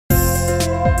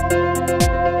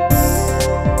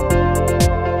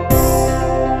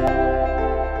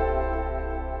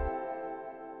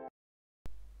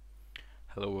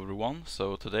everyone.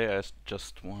 So today I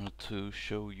just wanted to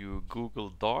show you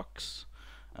Google Docs.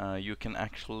 You can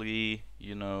actually,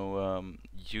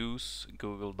 use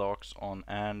Google Docs on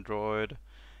Android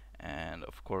and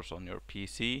of course on your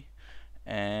PC.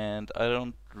 And I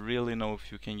don't really know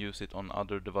if you can use it on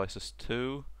other devices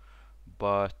too,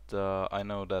 but I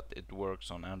know that it works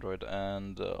on Android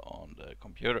and on the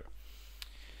computer.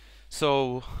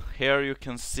 So here you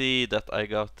can see that I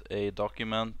got a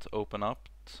document open up,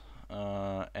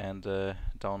 and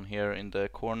down here in the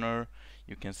corner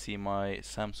you can see my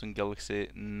Samsung Galaxy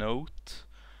Note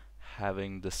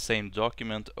having the same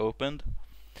document opened.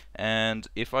 And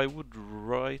if I would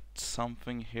write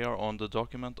something here on the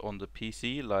document on the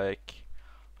PC, like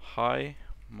hi,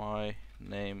 my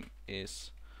name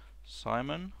is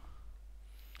Simon,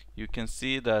 you can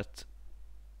see that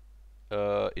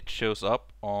it shows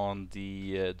up on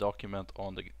the document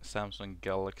on the Samsung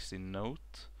Galaxy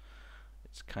Note.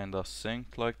 It's kinda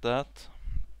synced like that,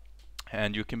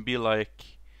 and you can be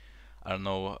like, I don't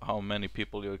know how many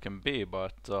people you can be,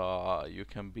 but you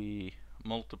can be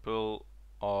multiple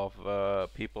of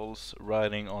people's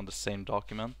writing on the same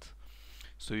document.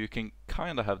 So you can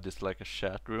kinda have this like a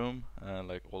chat room,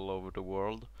 like all over the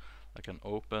world, like an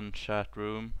open chat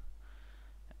room.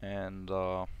 And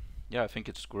yeah, I think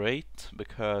it's great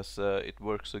because it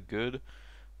works so good.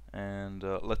 And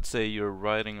let's say you're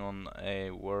writing on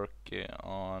a work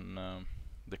on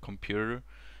the computer,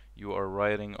 you are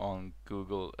writing on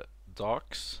Google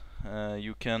Docs,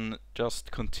 you can just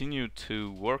continue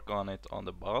to work on it on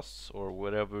the bus or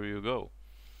wherever you go.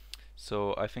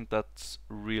 So I think that's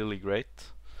really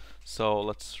great. So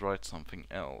let's write something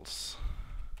else.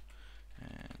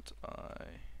 And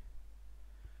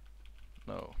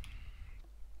no.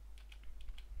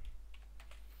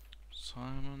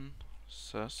 Simon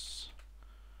says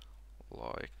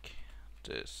like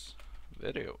this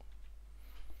video.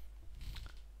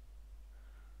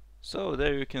 So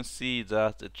there you can see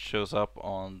that it shows up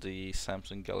on the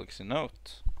Samsung Galaxy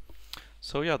Note.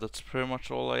 So yeah, that's pretty much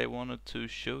all I wanted to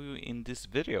show you in this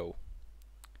video.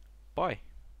 Bye.